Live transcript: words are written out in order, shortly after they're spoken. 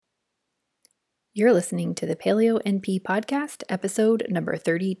You're listening to the Paleo NP podcast, episode number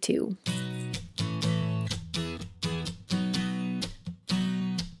 32.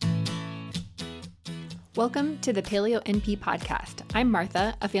 Welcome to the Paleo NP podcast. I'm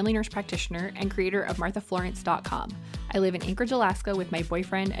Martha, a family nurse practitioner and creator of MarthaFlorence.com. I live in Anchorage, Alaska with my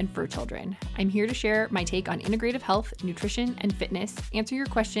boyfriend and fur children. I'm here to share my take on integrative health, nutrition, and fitness, answer your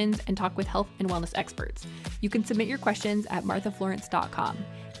questions, and talk with health and wellness experts. You can submit your questions at MarthaFlorence.com.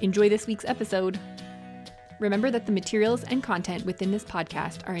 Enjoy this week's episode. Remember that the materials and content within this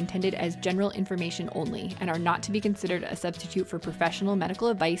podcast are intended as general information only and are not to be considered a substitute for professional medical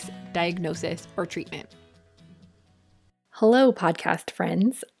advice, diagnosis, or treatment. Hello, podcast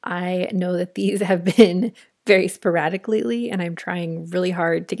friends. I know that these have been very sporadic lately, and I'm trying really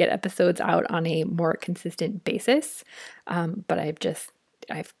hard to get episodes out on a more consistent basis. But I've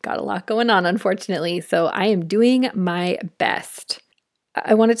got a lot going on, unfortunately, so I am doing my best.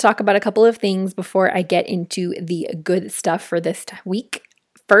 I want to talk about a couple of things before I get into the good stuff for this week.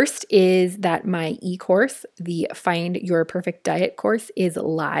 First is that my e-course, the Find Your Perfect Diet course, is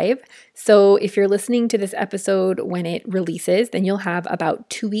live. So if you're listening to this episode when it releases, then you'll have about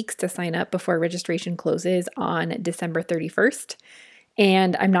 2 weeks to sign up before registration closes on December 31st.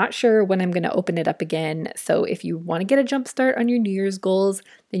 And I'm not sure when I'm going to open it up again. So if you want to get a jump start on your New Year's goals,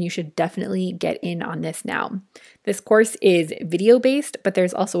 then you should definitely get in on this now. This course is video-based, but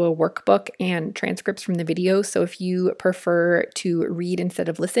there's also a workbook and transcripts from the video. So if you prefer to read instead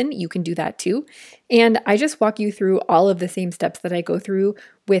of listen, you can do that too. And I just walk you through all of the same steps that I go through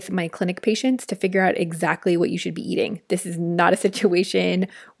with my clinic patients to figure out exactly what you should be eating. This is not a situation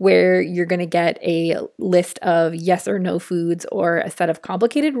where you're going to get a list of yes or no foods or a set of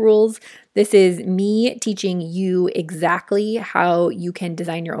complicated rules. This is me teaching you exactly how you can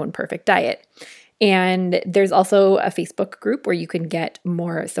design your own perfect diet. And there's also a Facebook group where you can get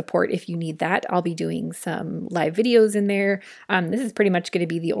more support if you need that. I'll be doing some live videos in there. This is pretty much going to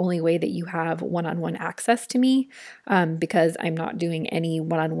be the only way that you have one-on-one access to me because I'm not doing any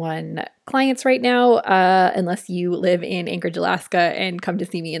one-on-one clients right now unless you live in Anchorage, Alaska and come to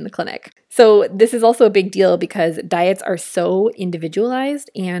see me in the clinic. So this is also a big deal because diets are so individualized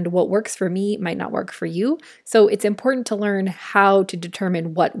and what works for me might not work for you. So it's important to learn how to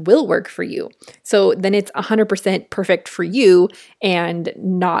determine what will work for you. So then it's 100% perfect for you and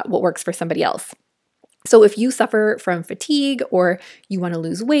not what works for somebody else. So if you suffer from fatigue or you want to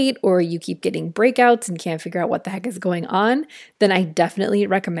lose weight or you keep getting breakouts and can't figure out what the heck is going on, then I definitely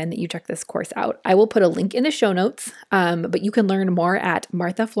recommend that you check this course out. I will put a link in the show notes, but you can learn more at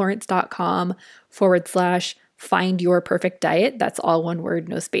marthaflorence.com/find your perfect diet. That's all one word,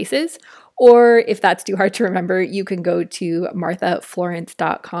 no spaces. Or if that's too hard to remember, you can go to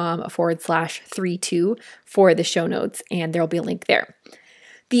marthaflorence.com/32 for the show notes, and there'll be a link there.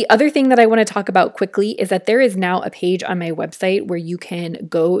 The other thing that I want to talk about quickly is that there is now a page on my website where you can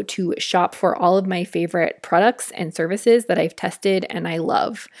go to shop for all of my favorite products and services that I've tested and I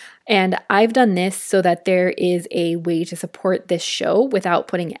love. And I've done this so that there is a way to support this show without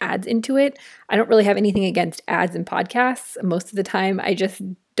putting ads into it. I don't really have anything against ads and podcasts. Most of the time, I just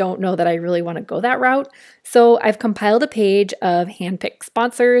don't know that I really want to go that route. So I've compiled a page of handpicked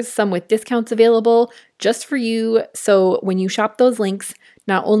sponsors, some with discounts available just for you. So when you shop those links,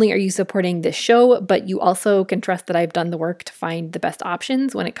 not only are you supporting this show, but you also can trust that I've done the work to find the best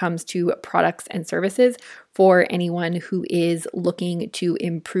options when it comes to products and services for anyone who is looking to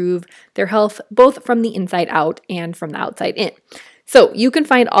improve their health, both from the inside out and from the outside in. So you can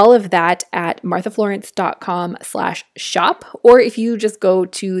find all of that at marthaflorence.com/shop, or if you just go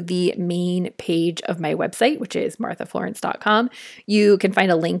to the main page of my website, which is marthaflorence.com, you can find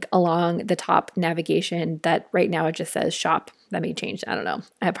a link along the top navigation that right now it just says shop. That may change. I don't know.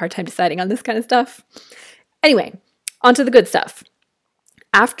 I have a hard time deciding on this kind of stuff. Anyway, on to the good stuff.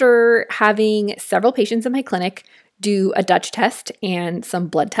 After having several patients in my clinic do a Dutch test and some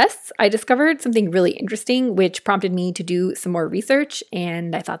blood tests, I discovered something really interesting, which prompted me to do some more research,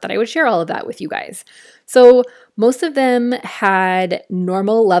 and I thought that I would share all of that with you guys. So most of them had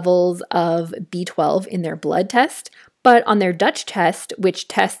normal levels of B12 in their blood test, but on their Dutch test, which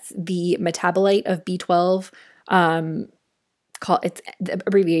tests the metabolite of B12, the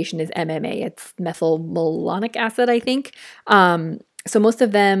abbreviation is MMA. It's methylmalonic acid, I think. So most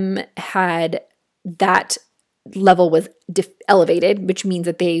of them had that level was elevated, which means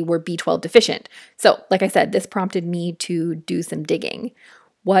that they were B12 deficient. So, like I said, this prompted me to do some digging.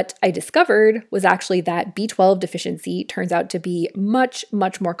 What I discovered was actually that B12 deficiency turns out to be much,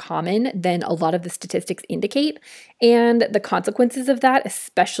 much more common than a lot of the statistics indicate. And the consequences of that,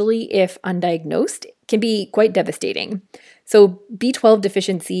 especially if undiagnosed, can be quite devastating. So, B12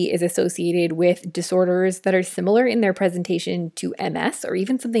 deficiency is associated with disorders that are similar in their presentation to MS or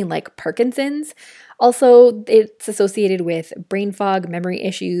even something like Parkinson's. Also, it's associated with brain fog, memory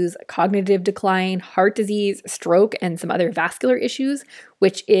issues, cognitive decline, heart disease, stroke, and some other vascular issues,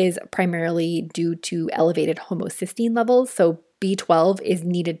 which is primarily due to elevated homocysteine levels. So, B12 is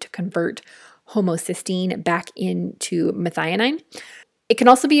needed to convert homocysteine back into methionine. It can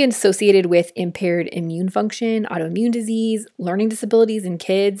also be associated with impaired immune function, autoimmune disease, learning disabilities in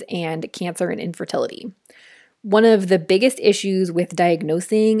kids, and cancer and infertility. One of the biggest issues with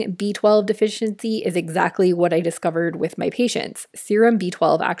diagnosing B12 deficiency is exactly what I discovered with my patients. Serum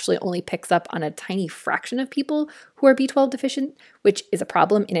B12 actually only picks up on a tiny fraction of people who are B12 deficient, which is a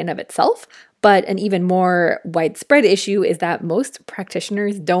problem in and of itself. But an even more widespread issue is that most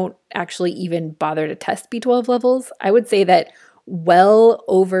practitioners don't actually even bother to test B12 levels. I would say that well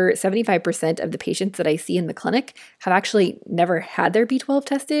over 75% of the patients that I see in the clinic have actually never had their B12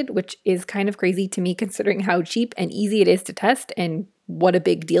 tested, which is kind of crazy to me considering how cheap and easy it is to test and what a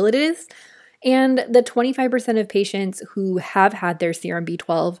big deal it is. And the 25% of patients who have had their serum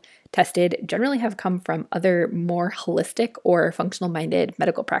B12 tested generally have come from other more holistic or functional minded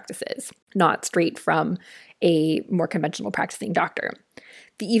medical practices, not straight from a more conventional practicing doctor.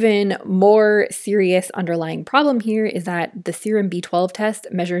 The even more serious underlying problem here is that the serum B12 test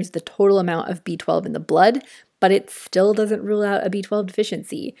measures the total amount of B12 in the blood, but it still doesn't rule out a B12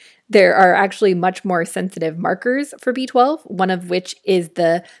 deficiency. There are actually much more sensitive markers for B12, one of which is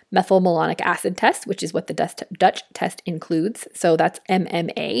the methylmalonic acid test, which is what the Dutch test includes. So that's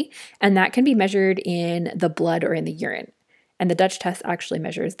MMA, and that can be measured in the blood or in the urine. And the Dutch test actually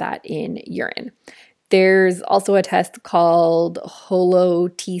measures that in urine. There's also a test called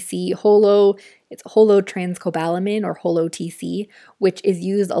HOLO-TC. It's holotranscobalamin or HOLO-TC, which is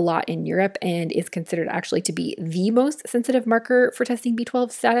used a lot in Europe and is considered actually to be the most sensitive marker for testing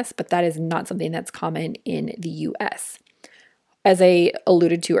B12 status, but that is not something that's common in the US. As I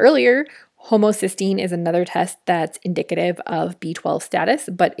alluded to earlier, homocysteine is another test that's indicative of B12 status,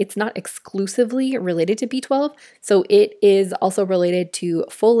 but it's not exclusively related to B12. So it is also related to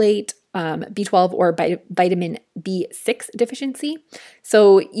folate, B12, or vitamin B6 deficiency.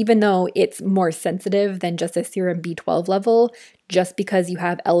 So even though it's more sensitive than just a serum B12 level, just because you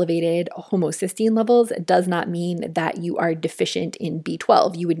have elevated homocysteine levels does not mean that you are deficient in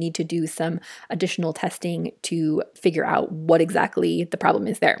B12. You would need to do some additional testing to figure out what exactly the problem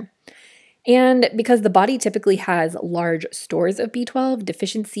is there. And because the body typically has large stores of B12,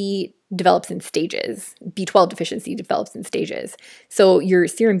 deficiency develops in stages. B12 deficiency develops in stages. So your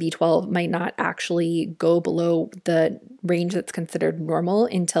serum B12 might not actually go below the range that's considered normal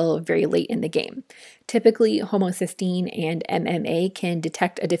until very late in the game. Typically, homocysteine and MMA can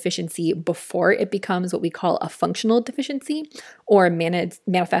detect a deficiency before it becomes what we call a functional deficiency or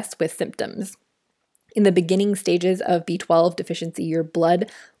manifests with symptoms. In the beginning stages of B12 deficiency, your blood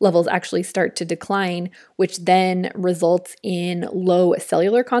levels actually start to decline, which then results in low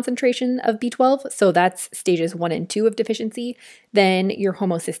cellular concentration of B12. So that's stages 1 and 2 of deficiency. Then your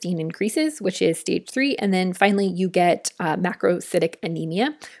homocysteine increases, which is stage 3. And then finally, you get macrocytic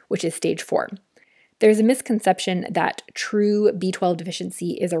anemia, which is stage 4. There's a misconception that true B12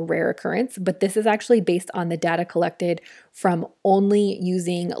 deficiency is a rare occurrence, but this is actually based on the data collected from only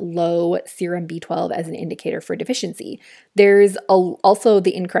using low serum B12 as an indicator for deficiency. There's also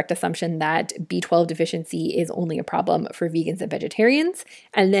the incorrect assumption that B12 deficiency is only a problem for vegans and vegetarians.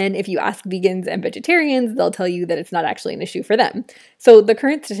 And then if you ask vegans and vegetarians, they'll tell you that it's not actually an issue for them. So the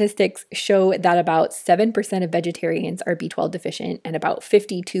current statistics show that about 7% of vegetarians are B12 deficient and about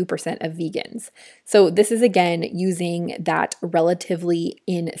 52% of vegans. So this is again using that relatively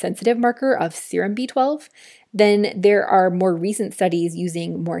insensitive marker of serum B12. Then there are more recent studies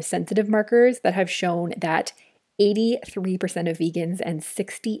using more sensitive markers that have shown that 83% of vegans and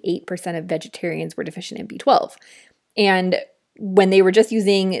 68% of vegetarians were deficient in B12. And when they were just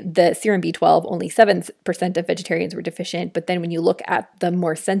using the serum B12, only 7% of vegetarians were deficient. But then when you look at the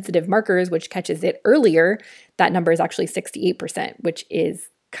more sensitive markers, which catches it earlier, that number is actually 68%, which is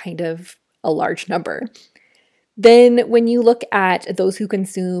kind of a large number. Then when you look at those who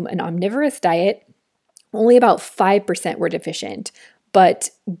consume an omnivorous diet, only about 5% were deficient. But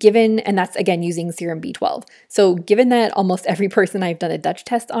given, and that's again using serum B12. So given that almost every person I've done a Dutch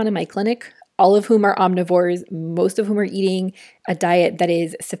test on in my clinic, all of whom are omnivores, most of whom are eating a diet that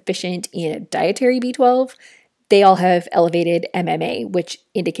is sufficient in dietary B12, they all have elevated MMA, which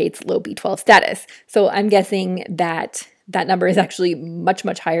indicates low B12 status. So I'm guessing that that number is actually much,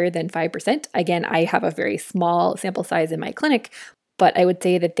 much higher than 5%. Again, I have a very small sample size in my clinic, but I would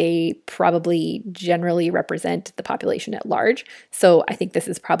say that they probably generally represent the population at large. So I think this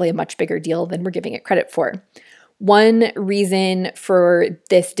is probably a much bigger deal than we're giving it credit for. One reason for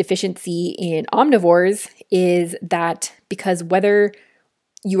this deficiency in omnivores is that because whether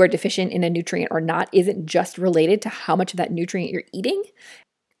you are deficient in a nutrient or not isn't just related to how much of that nutrient you're eating.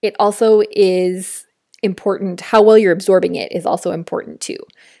 It also is important, how well you're absorbing it is also important too.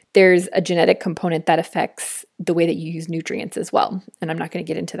 There's a genetic component that affects the way that you use nutrients as well. And I'm not going to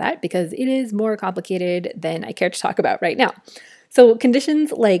get into that because it is more complicated than I care to talk about right now. So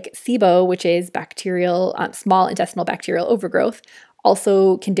conditions like SIBO, which is bacterial, small intestinal bacterial overgrowth,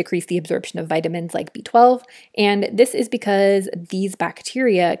 also can decrease the absorption of vitamins like B12. And this is because these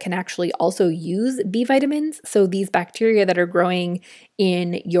bacteria can actually also use B vitamins. So these bacteria that are growing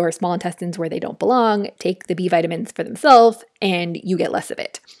in your small intestines where they don't belong take the B vitamins for themselves and you get less of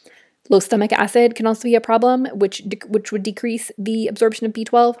it. Low stomach acid can also be a problem, which would decrease the absorption of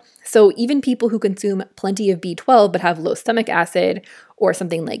B12. So even people who consume plenty of B12 but have low stomach acid or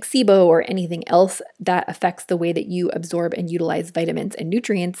something like SIBO or anything else that affects the way that you absorb and utilize vitamins and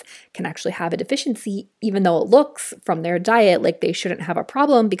nutrients can actually have a deficiency, even though it looks from their diet like they shouldn't have a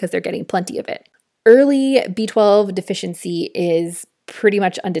problem because they're getting plenty of it. Early B12 deficiency is pretty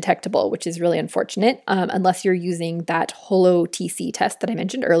much undetectable, which is really unfortunate, unless you're using that Holo-TC test that I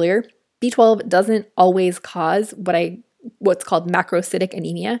mentioned earlier. B12 doesn't always cause what's called macrocytic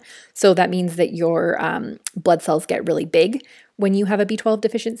anemia. So that means that your blood cells get really big when you have a B12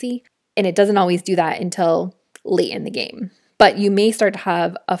 deficiency, and it doesn't always do that until late in the game. But you may start to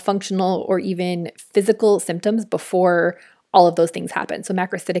have a functional or even physical symptoms before all of those things happen. So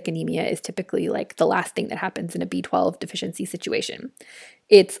macrocytic anemia is typically like the last thing that happens in a B12 deficiency situation.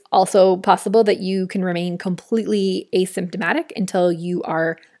 It's also possible that you can remain completely asymptomatic until you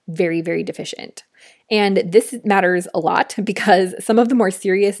are very, very deficient. And this matters a lot because some of the more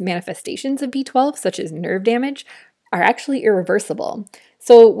serious manifestations of B12, such as nerve damage, are actually irreversible.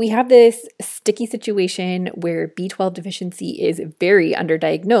 So we have this sticky situation where B12 deficiency is very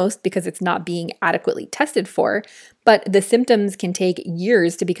underdiagnosed because it's not being adequately tested for, but the symptoms can take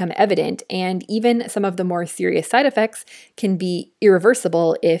years to become evident, and even some of the more serious side effects can be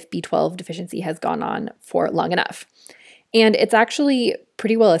irreversible if B12 deficiency has gone on for long enough. And it's actually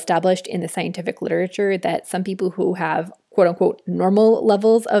pretty well established in the scientific literature that some people who have quote unquote normal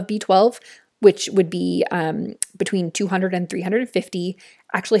levels of B12, which would be between 200 and 350,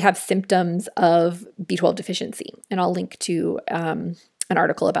 actually have symptoms of B12 deficiency. And I'll link to an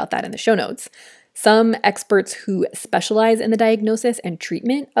article about that in the show notes. Some experts who specialize in the diagnosis and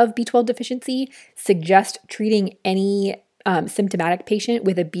treatment of B12 deficiency suggest treating any symptomatic patient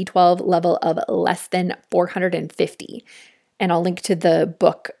with a B12 level of less than 450. And I'll link to the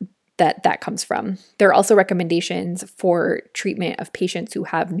book that comes from. There are also recommendations for treatment of patients who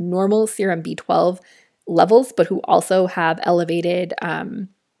have normal serum B12 levels, but who also have elevated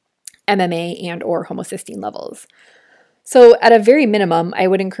MMA and or homocysteine levels. So at a very minimum, I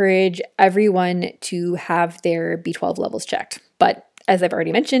would encourage everyone to have their B12 levels checked. But as I've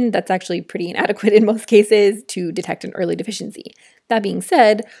already mentioned, that's actually pretty inadequate in most cases to detect an early deficiency. That being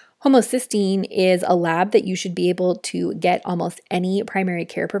said, homocysteine is a lab that you should be able to get almost any primary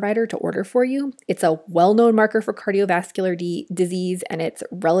care provider to order for you. It's a well-known marker for cardiovascular disease, and it's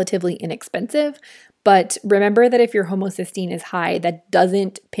relatively inexpensive. But remember that if your homocysteine is high, that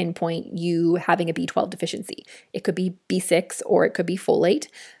doesn't pinpoint you having a B12 deficiency. It could be B6 or it could be folate.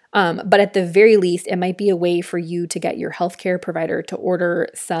 But at the very least, it might be a way for you to get your healthcare provider to order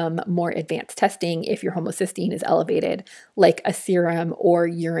some more advanced testing if your homocysteine is elevated, like a serum or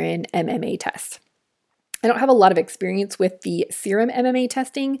urine MMA test. I don't have a lot of experience with the serum MMA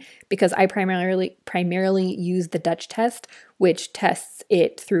testing because I primarily use the Dutch test, which tests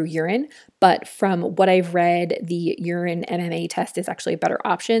it through urine. But from what I've read, the urine MMA test is actually a better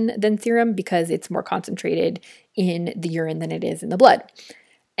option than serum because it's more concentrated in the urine than it is in the blood.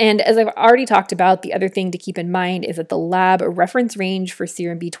 And as I've already talked about, the other thing to keep in mind is that the lab reference range for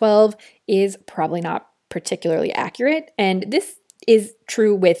serum B12 is probably not particularly accurate. And this is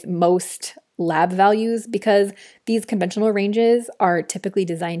true with most lab values because these conventional ranges are typically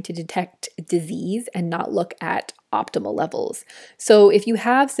designed to detect disease and not look at optimal levels. So if you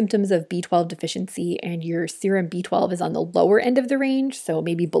have symptoms of B12 deficiency and your serum B12 is on the lower end of the range, so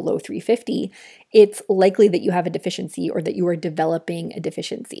maybe below 350, it's likely that you have a deficiency or that you are developing a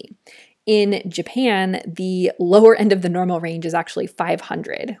deficiency. In Japan, the lower end of the normal range is actually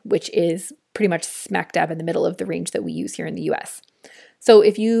 500, which is pretty much smack dab in the middle of the range that we use here in the US. So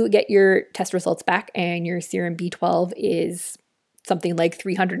if you get your test results back and your serum B12 is something like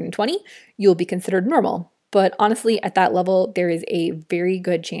 320, you'll be considered normal. But honestly, at that level, there is a very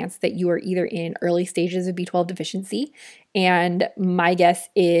good chance that you are either in early stages of B12 deficiency. And my guess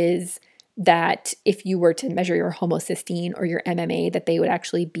is that if you were to measure your homocysteine or your MMA, that they would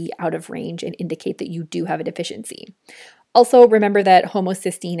actually be out of range and indicate that you do have a deficiency. Also, remember that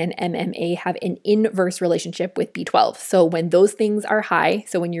homocysteine and MMA have an inverse relationship with B12. So when those things are high,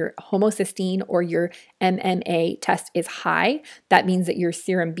 so when your homocysteine or your MMA test is high, that means that your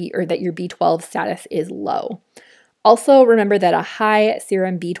serum B or that your B12 status is low. Also, remember that a high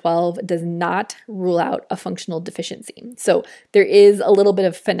serum B12 does not rule out a functional deficiency. So there is a little bit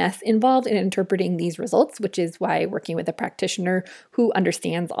of finesse involved in interpreting these results, which is why working with a practitioner who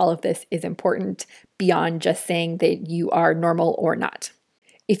understands all of this is important beyond just saying that you are normal or not.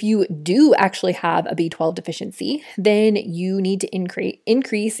 If you do actually have a B12 deficiency, then you need to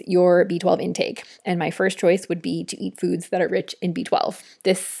increase your B12 intake. And my first choice would be to eat foods that are rich in B12.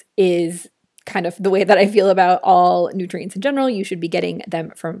 This is kind of the way that I feel about all nutrients in general. You should be getting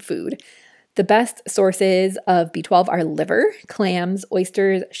them from food. The best sources of B12 are liver, clams,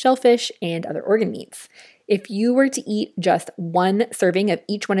 oysters, shellfish, and other organ meats. If you were to eat just one serving of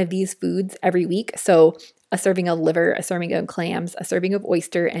each one of these foods every week, so a serving of liver, a serving of clams, a serving of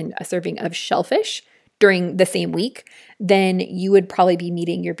oyster, and a serving of shellfish during the same week, then you would probably be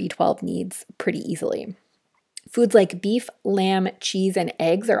meeting your B12 needs pretty easily. Foods like beef, lamb, cheese, and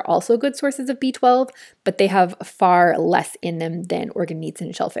eggs are also good sources of B12, but they have far less in them than organ meats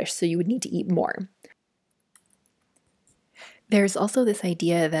and shellfish, so you would need to eat more. There's also this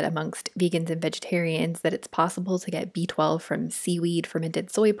idea that amongst vegans and vegetarians that it's possible to get B12 from seaweed,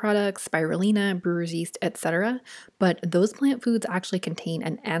 fermented soy products, spirulina, brewer's yeast, etc. But those plant foods actually contain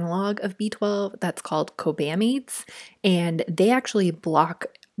an analog of B12 that's called cobamides, and they actually block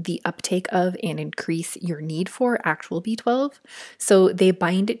the uptake of and increase your need for actual B12. So they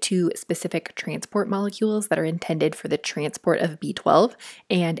bind to specific transport molecules that are intended for the transport of B12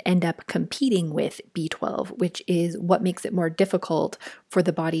 and end up competing with B12, which is what makes it more difficult for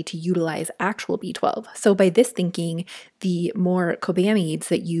the body to utilize actual B12. So by this thinking, the more cobamides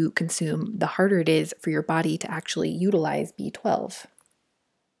that you consume, the harder it is for your body to actually utilize B12.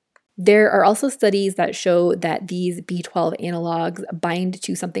 There are also studies that show that these B12 analogs bind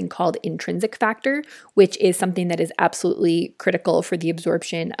to something called intrinsic factor, which is something that is absolutely critical for the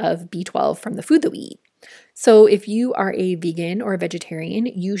absorption of B12 from the food that we eat. So if you are a vegan or a vegetarian,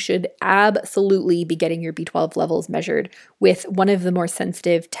 you should absolutely be getting your B12 levels measured with one of the more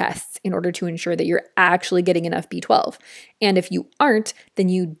sensitive tests in order to ensure that you're actually getting enough B12. And if you aren't, then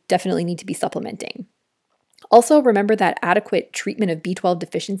you definitely need to be supplementing. Also, remember that adequate treatment of B12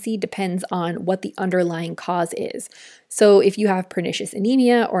 deficiency depends on what the underlying cause is. So if you have pernicious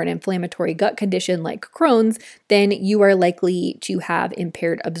anemia or an inflammatory gut condition like Crohn's, then you are likely to have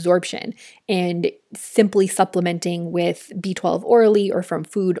impaired absorption, and simply supplementing with B12 orally or from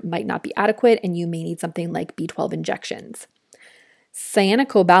food might not be adequate, and you may need something like B12 injections.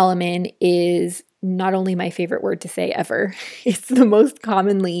 Cyanocobalamin is not only my favorite word to say ever, it's the most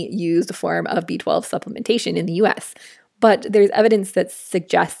commonly used form of B12 supplementation in the US. But there's evidence that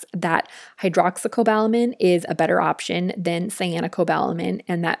suggests that hydroxycobalamin is a better option than cyanocobalamin,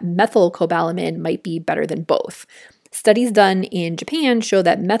 and that methylcobalamin might be better than both. Studies done in Japan show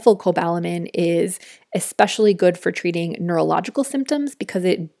that methylcobalamin is especially good for treating neurological symptoms because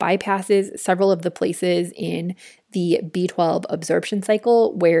it bypasses several of the places in the B12 absorption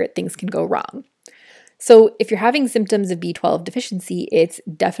cycle where things can go wrong. So if you're having symptoms of B12 deficiency, it's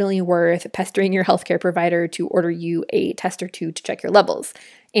definitely worth pestering your healthcare provider to order you a test or two to check your levels.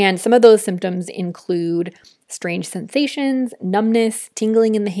 And some of those symptoms include strange sensations, numbness,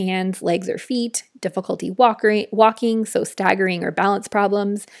 tingling in the hands, legs, or feet, difficulty walking, so staggering or balance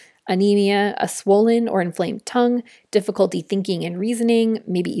problems, anemia, a swollen or inflamed tongue, difficulty thinking and reasoning,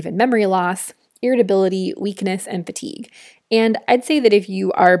 maybe even memory loss, irritability, weakness, and fatigue. And I'd say that if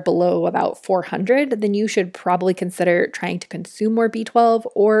you are below about 400, then you should probably consider trying to consume more B12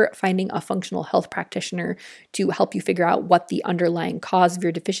 or finding a functional health practitioner to help you figure out what the underlying cause of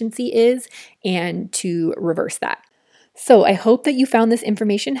your deficiency is and to reverse that. So I hope that you found this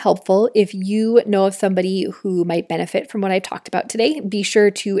information helpful. If you know of somebody who might benefit from what I talked about today, be sure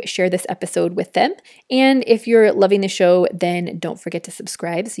to share this episode with them. And if you're loving the show, then don't forget to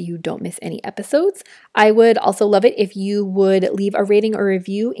subscribe so you don't miss any episodes. I would also love it if you would leave a rating or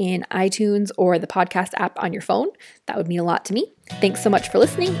review in iTunes or the podcast app on your phone. That would mean a lot to me. Thanks so much for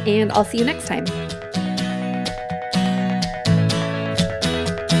listening, and I'll see you next time.